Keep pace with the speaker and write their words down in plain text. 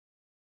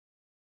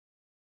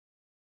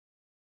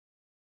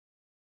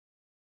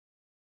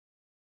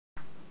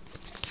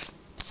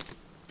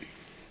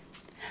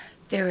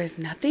There is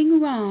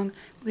nothing wrong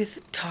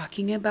with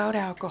talking about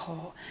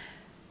alcohol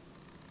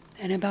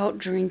and about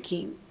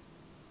drinking.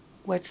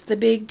 What's the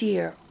big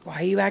deal? Why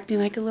are you acting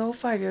like a little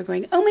 5-year-old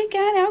going, oh my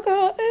God,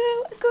 alcohol,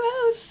 oh,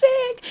 gross,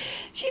 sick.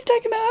 She's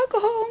talking about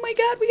alcohol, oh my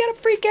God, we gotta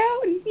freak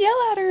out and yell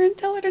at her and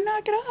tell her to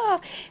knock it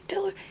off.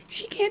 Tell her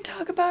she can't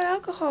talk about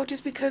alcohol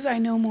just because I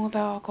know more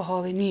about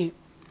alcohol than you.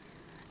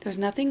 There's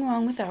nothing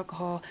wrong with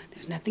alcohol.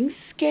 There's nothing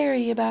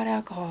scary about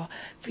alcohol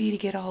for you to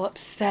get all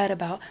upset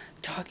about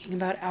talking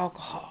about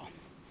alcohol.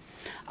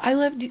 I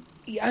love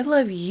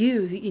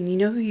you, and you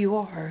know who you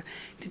are,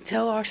 to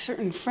tell our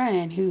certain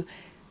friend who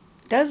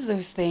does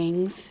those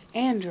things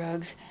and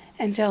drugs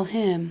and tell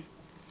him,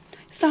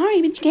 sorry,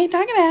 but you can't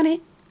talk about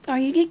it or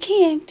you get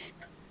kicked.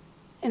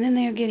 And then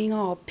they're getting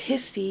all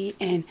pissy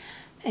and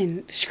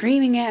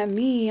screaming at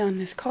me on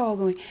this call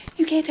going,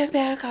 you can't talk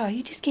about alcohol,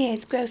 you just can't,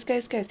 it's gross,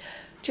 gross, gross.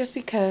 Just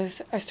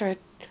because I started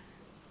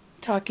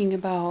talking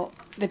about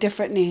the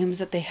different names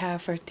that they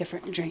have for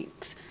different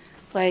drinks.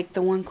 Like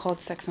the one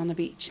called Sex on the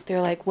Beach.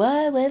 They're like,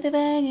 what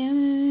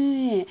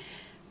the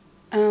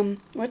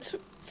fuck?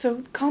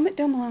 So comment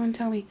down below and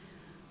tell me,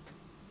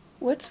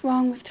 what's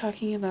wrong with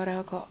talking about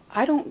alcohol?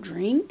 I don't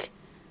drink,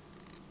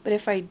 but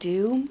if I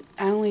do,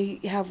 I only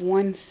have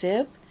one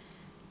sip,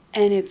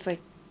 and it's like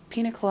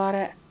pina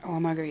colada or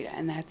margarita,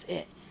 and that's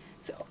it.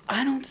 So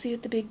I don't see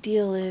what the big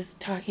deal is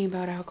talking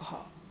about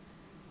alcohol.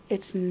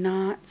 It's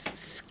not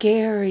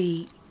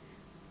scary,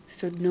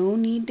 so no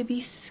need to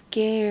be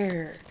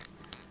scared.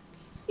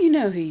 You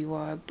know who you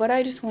are, but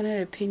I just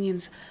wanted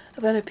opinions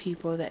of other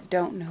people that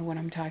don't know what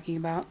I'm talking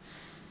about,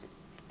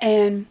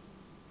 and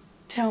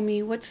tell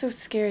me what's so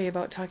scary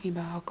about talking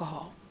about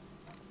alcohol.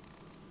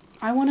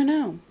 I want to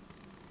know,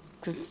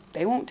 because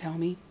they won't tell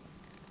me.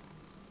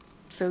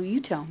 So you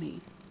tell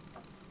me.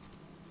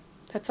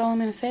 That's all I'm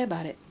going to say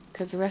about it,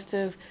 because the rest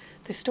of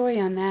the story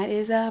on that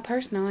is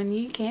personal and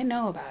you can't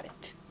know about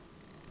it.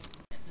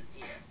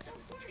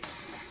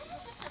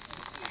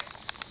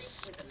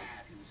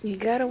 You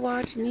gotta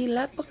watch me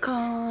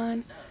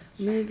Leprechaun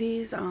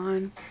movies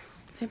on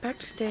St.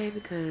 Patrick's Day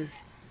because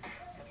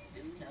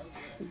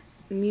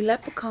me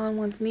Leprechaun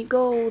wants me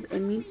gold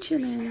and me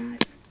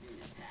chillins.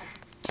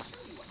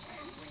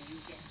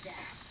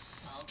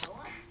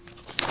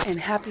 And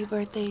happy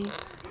birthday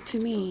to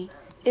me.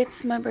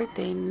 It's my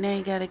birthday, now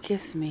you gotta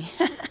kiss me.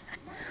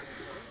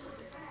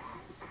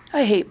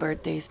 I hate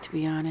birthdays, to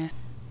be honest.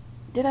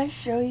 Did I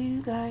show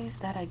you guys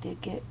that I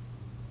did get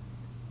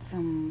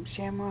some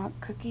shamrock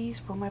cookies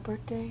for my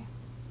birthday?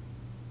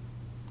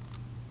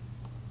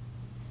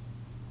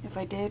 If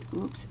I did,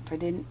 oops. If I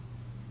didn't,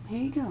 here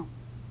you go.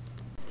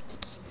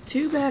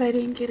 Too bad I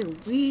didn't get a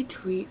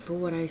retweet for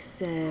what I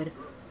said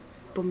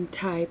from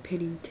Ty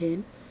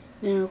Pennington.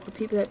 Now, for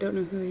people that don't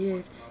know who he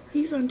is,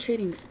 he's on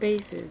Trading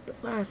Spaces, but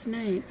last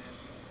night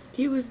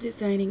he was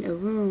designing a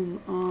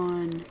room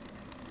on,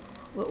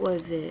 what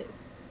was it?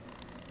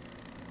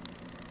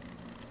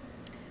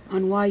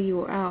 On Why You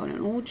Were Out,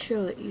 an old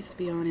show that used to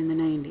be on in the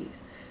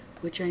 90s,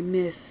 which I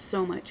miss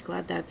so much.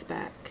 Glad that's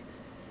back.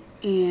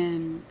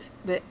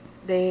 But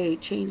they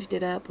changed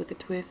it up with a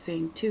twist,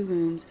 saying 2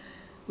 rooms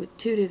with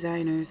 2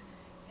 designers,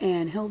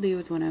 and Hildy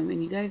was one of them.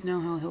 And you guys know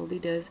how Hildy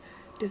does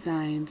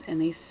designs, and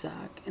they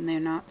suck, and they're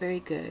not very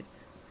good.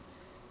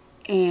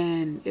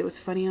 And it was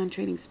funny on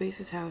Trading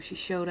Spaces how she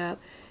showed up,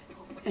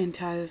 and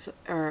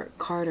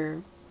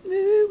Carter,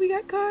 woo, we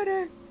got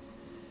Carter.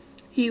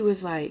 He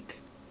was like,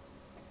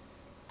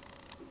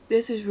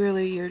 this is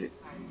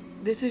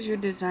your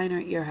designer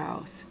at your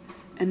house.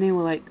 And they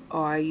were like,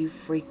 oh, are you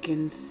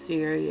freaking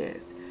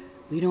serious?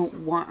 We don't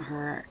want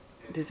her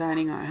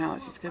designing our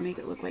house. She's gonna make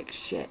it look like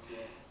shit.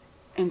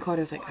 And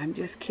Carter's like, I'm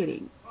just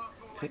kidding.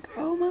 It's like,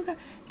 oh my God.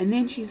 And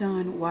then she's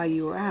on Why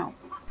You Were Out.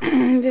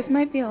 This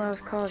might be a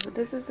lost cause, but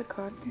this is the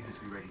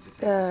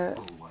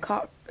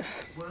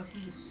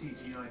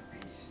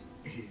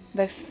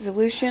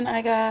solution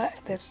I got,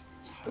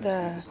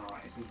 the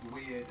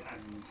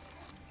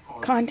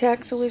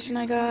contact solution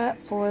I got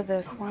for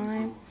the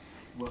slime,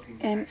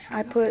 and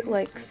I put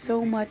like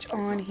so much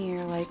on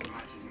here, like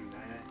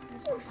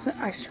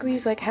I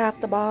squeezed like half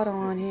the bottle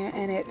on here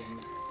and it's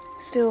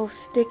still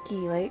sticky.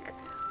 Like,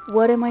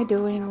 what am I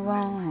doing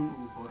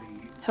wrong?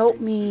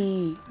 Help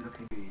me.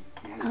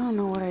 I don't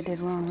know what I did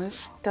wrong.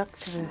 It's stuck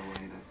to this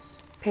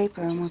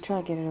paper and we'll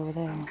try to get it over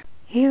there.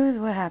 Here's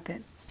what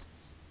happened.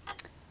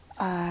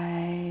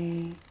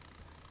 I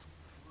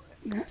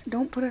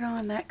don't put it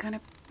on that kind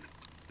of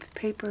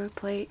paper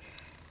plate.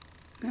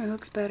 It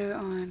looks better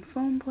on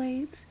foam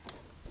plates.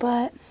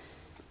 But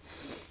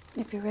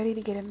if you're ready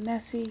to get it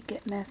messy,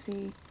 get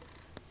messy.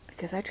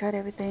 Because I tried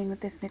everything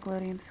with this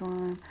Nickelodeon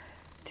slime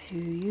to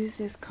use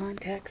this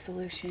contact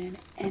solution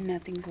and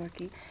nothing's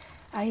working.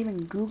 I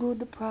even Googled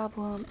the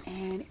problem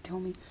and it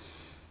told me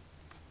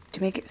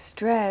to make it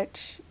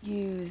stretch,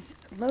 use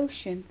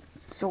lotion.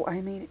 So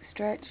I made it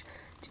stretch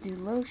to do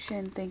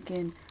lotion,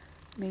 thinking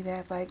maybe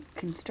if I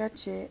can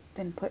stretch it,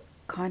 then put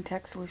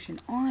contact solution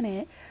on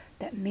it,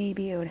 that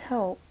maybe it would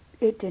help.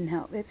 It didn't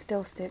help. It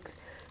still sticks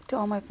to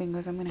all my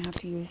fingers. I'm going to have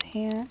to use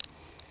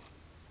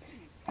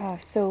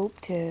soap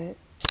to,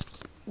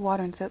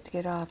 water and soap to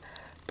get off.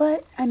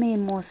 But I made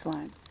more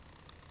slime.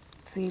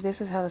 See,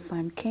 this is how the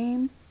slime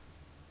came.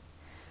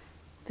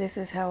 This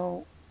is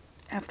how,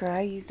 after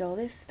I used all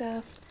this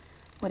stuff,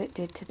 what it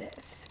did to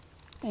this.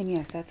 And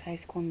yes, that's High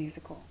School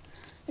Musical,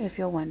 if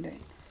you're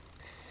wondering.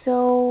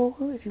 So,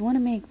 if you want to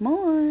make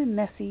more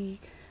messy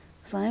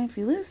slime, if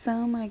you lose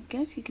some, I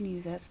guess you can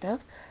use that stuff.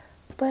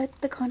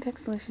 But the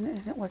contact solution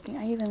isn't working.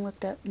 I even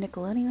looked up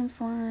Nickelodeon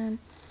slime,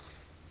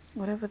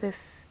 whatever this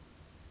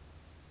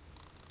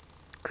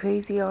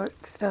crazy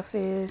art stuff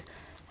is,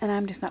 and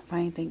I'm just not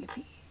finding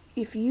anything.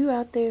 If you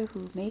out there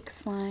who make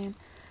slime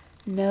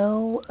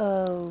know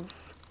of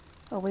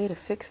a way to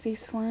fix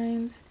these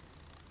slimes,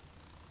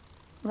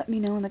 let me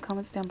know in the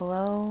comments down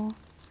below.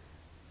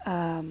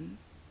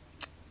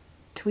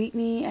 Tweet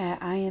me at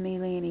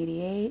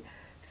IamAlien88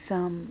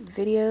 some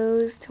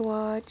videos to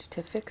watch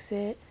to fix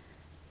it.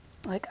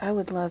 Like, I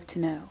would love to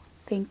know.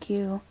 Thank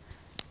you.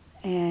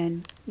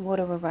 And word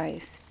of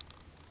advice,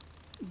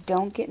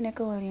 don't get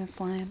Nickelodeon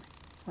slime,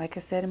 like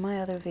I said in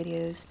my other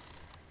videos,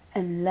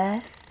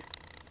 unless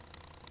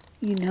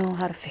you know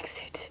how to fix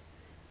it.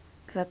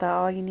 Because I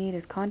thought all you need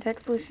is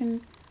contact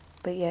solution,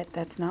 but yet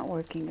that's not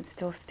working. It's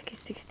still sticky,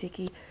 sticky,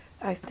 sticky.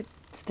 I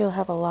still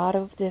have a lot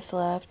of this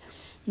left.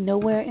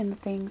 Nowhere in the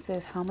thing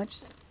says how much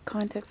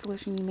contact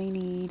solution you may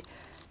need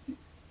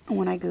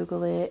when I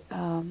Google it.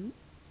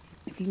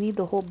 If you need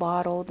the whole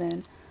bottle,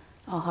 then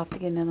I'll have to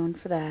get another one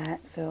for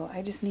that. So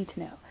I just need to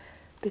know,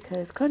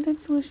 because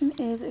contact solution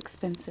is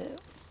expensive.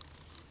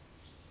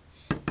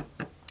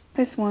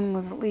 This one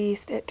was at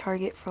least at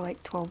Target for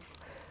like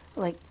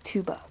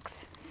 $2.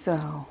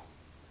 So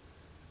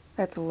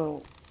that's a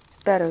little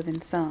better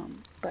than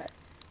some, but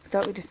I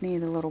thought we just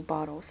needed a little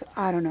bottle. So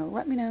I don't know.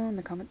 Let me know in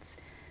the comments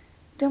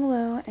down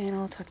below, and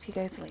I'll talk to you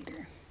guys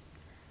later.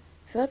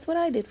 So that's what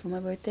I did for my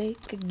birthday.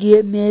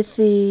 Get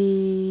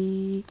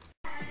messy.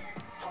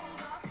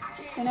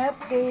 An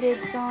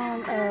updated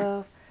song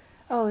of,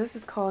 oh, this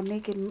is called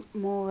Naked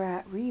Mole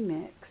Rat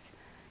Remix.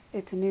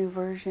 It's a new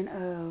version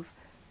of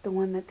the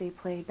one that they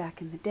played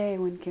back in the day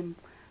when Kim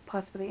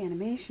Possible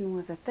animation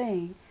was a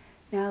thing.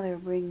 Now they're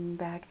bringing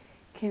back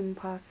Kim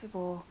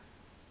Possible,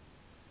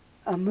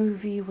 a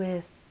movie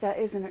with, that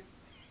isn't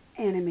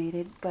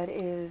animated, but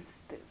is,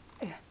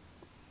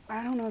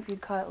 I don't know if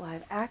you'd call it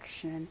live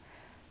action,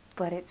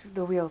 but it's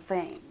the real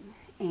thing.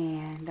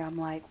 And I'm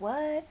like,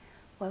 what?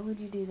 Why would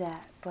you do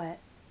that? But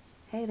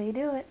hey, they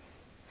do it.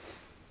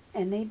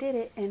 And they did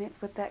it, and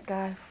it's with that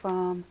guy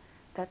from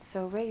That's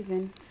So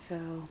Raven.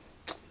 So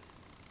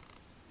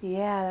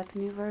yeah, that's a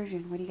new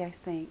version. What do you guys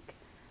think?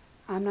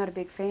 I'm not a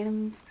big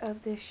fan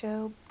of this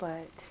show,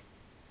 but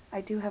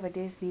I do have a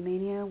Disney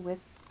Mania with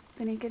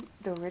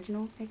the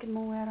original Naked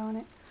Mole Rat on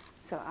it.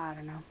 So I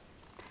don't know.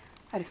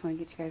 I just want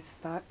to get you guys'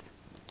 thoughts.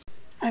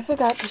 I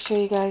forgot to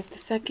show you guys the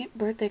second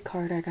birthday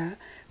card I got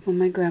from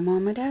my grandma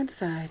on my dad's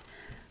side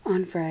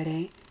on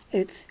Friday.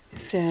 It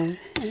says,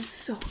 and it's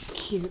so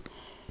cute,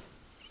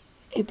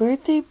 a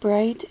birthday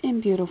bright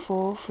and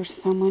beautiful for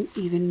someone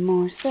even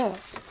more so.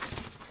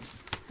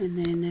 And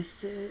then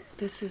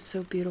this is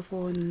so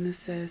beautiful, and then this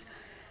says,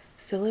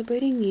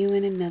 celebrating you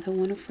and another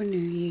wonderful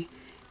new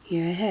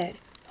year ahead.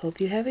 Hope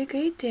you have a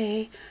great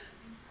day.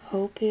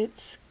 Hope it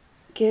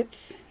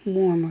gets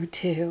warmer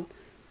too.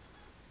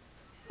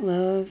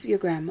 Love, your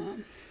grandma.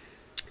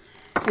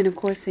 And of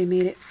course they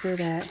made it so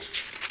that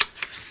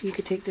you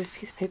could take this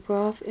piece of paper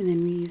off and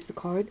then reuse the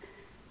card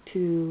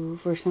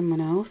for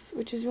someone else,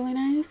 which is really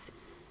nice.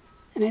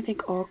 And I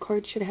think all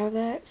cards should have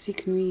that, so you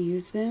can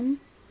reuse them.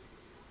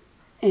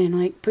 And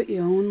like put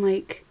your own,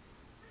 like,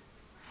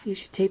 you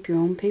should tape your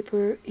own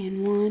paper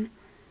in one.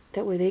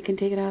 That way they can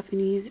take it off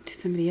and use it to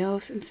somebody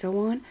else, and so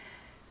on.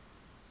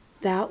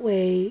 That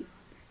way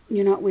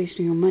you're not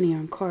wasting your money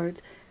on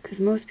cards, because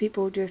most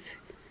people just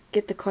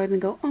get the card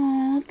and go,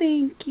 oh,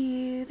 thank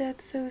you,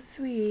 that's so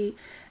sweet,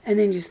 and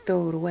then just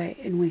throw it away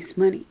and waste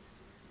money.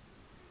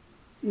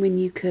 When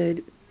you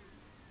could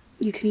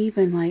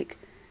even, like,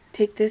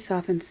 take this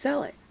off and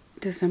sell it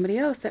to somebody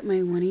else that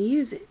might want to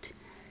use it.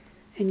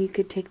 And you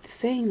could take the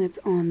saying that's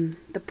on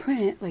the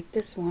print, like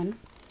this one,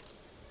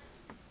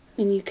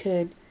 and you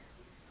could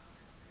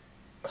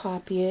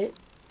copy it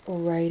or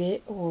write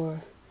it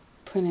or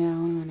print it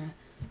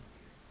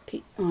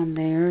out on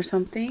there or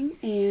something,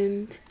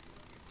 and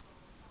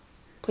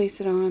place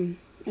it on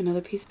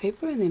another piece of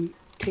paper, and then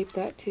tape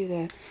that to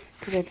the,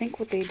 because I think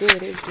what they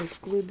did is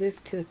just glued this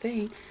to the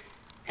thing,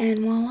 and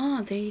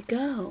voila, there you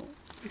go.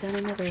 You got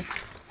another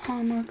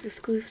Hallmark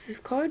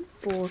exclusive card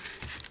for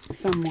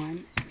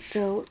someone.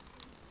 So,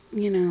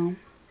 you know,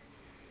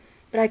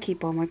 but I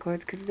keep all my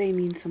cards because they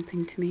mean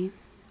something to me.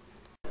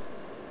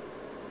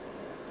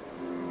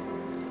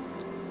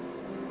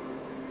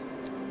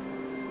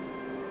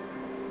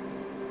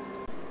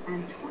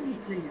 And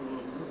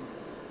 23-year-old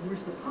we're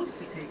supposed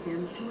to take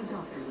him to a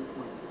doctor this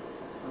week,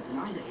 but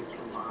neither of us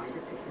can lie to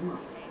pick him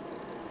up.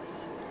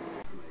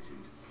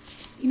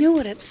 You know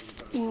what it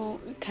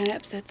kind of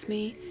upsets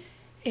me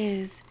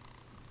is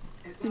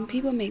when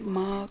people make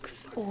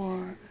mocks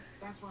or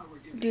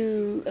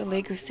do a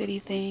Lego City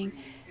thing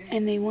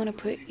and they want to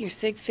put your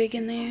sig fig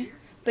in there,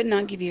 but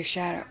not give you a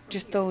shout out.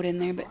 Just throw it in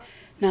there, but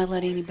not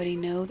let anybody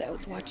know that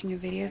was watching your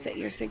videos that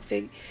your sig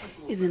fig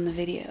is in the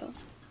video.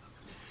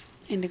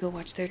 And to go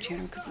watch their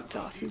channel because it's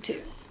awesome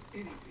too.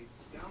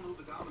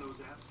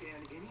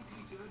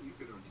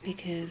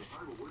 Because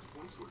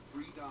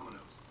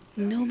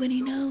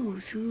nobody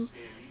knows who,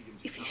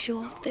 if you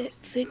show off that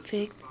sig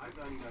fig,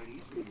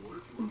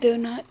 they're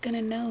not going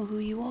to know who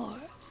you are.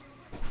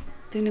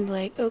 They're going to be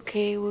like,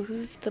 okay, well,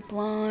 who's the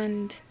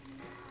blonde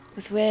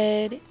with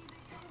red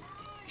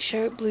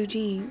shirt, blue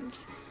jeans?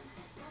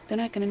 They're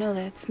not going to know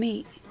that's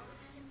me.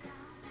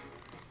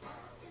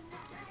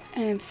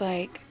 And it's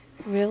like,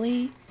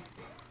 really?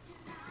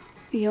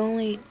 You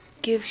only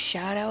give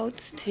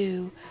shout-outs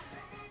to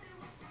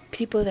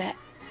people that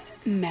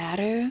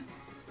matter?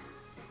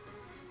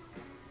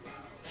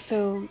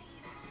 So,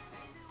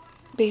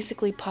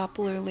 basically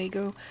popular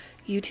Lego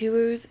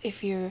YouTubers,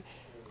 if you're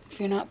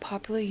not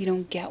popular, you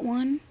don't get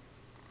one.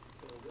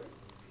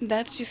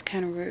 That's just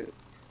kind of rude.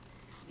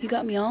 You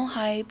got me all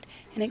hyped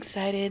and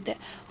excited that,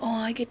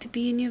 oh, I get to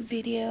be in your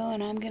video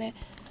and I'm gonna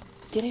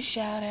get a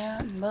shout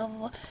out and blah blah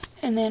blah.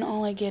 And then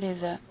all I get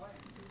is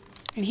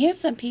and here's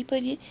some people,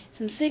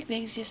 some sick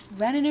pigs just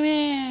running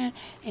around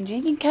and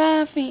drinking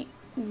coffee.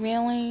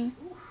 Really?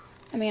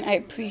 I mean, I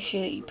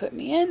appreciate you put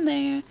me in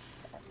there,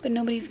 but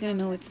nobody's gonna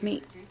know it's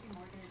me.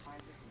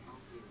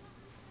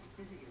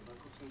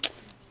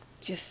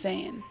 Just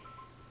saying.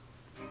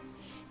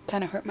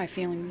 Kind of hurt my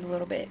feelings a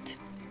little bit.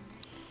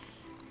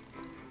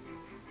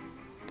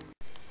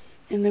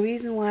 And the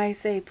reason why I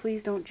say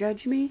please don't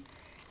judge me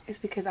is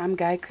because I'm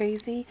guy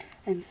crazy.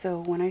 And so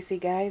when I see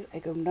guys, I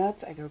go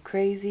nuts, I go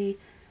crazy,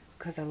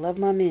 because I love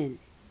my men.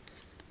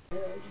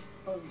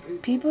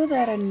 People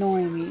that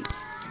annoy me,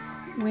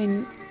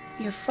 when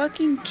your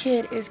fucking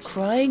kid is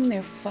crying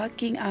their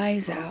fucking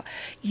eyes out,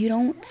 you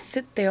don't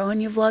sit there on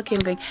your vlog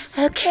and going,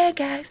 okay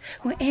guys,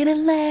 we're in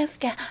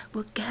Alaska,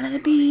 we're gonna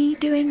be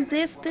doing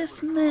this,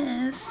 and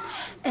this,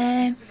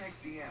 and,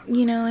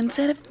 you know,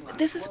 instead of,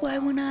 this is why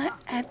we're not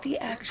at the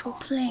actual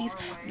place,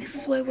 this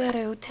is why we're at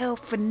a hotel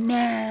for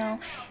now,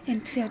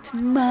 until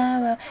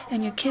tomorrow,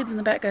 and your kid's in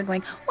the background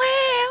going, wah,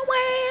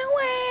 wah,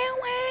 wah,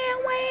 wah,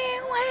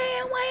 wah,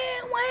 wah,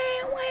 wah,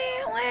 wah,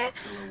 wah,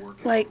 wah.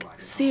 Like,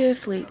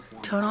 seriously,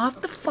 turn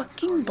off the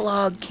fucking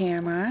vlog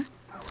camera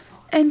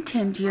and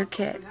tend to your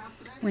kid.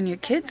 When your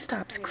kid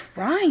stops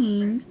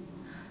crying,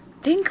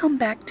 then come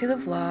back to the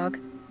vlog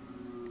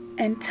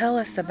and tell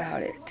us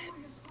about it.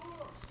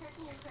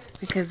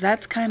 Because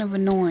that's kind of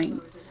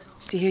annoying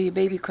to hear your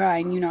baby cry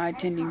and you're not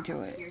attending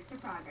to it.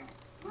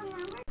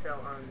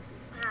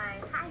 Hi.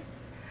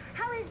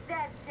 How is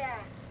that,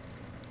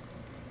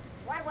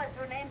 what was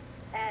her name?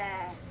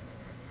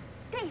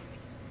 Stacy.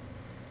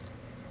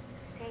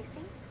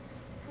 Stacy?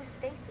 Who's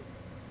Stacy?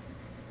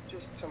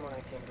 Just someone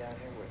I came down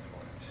here with.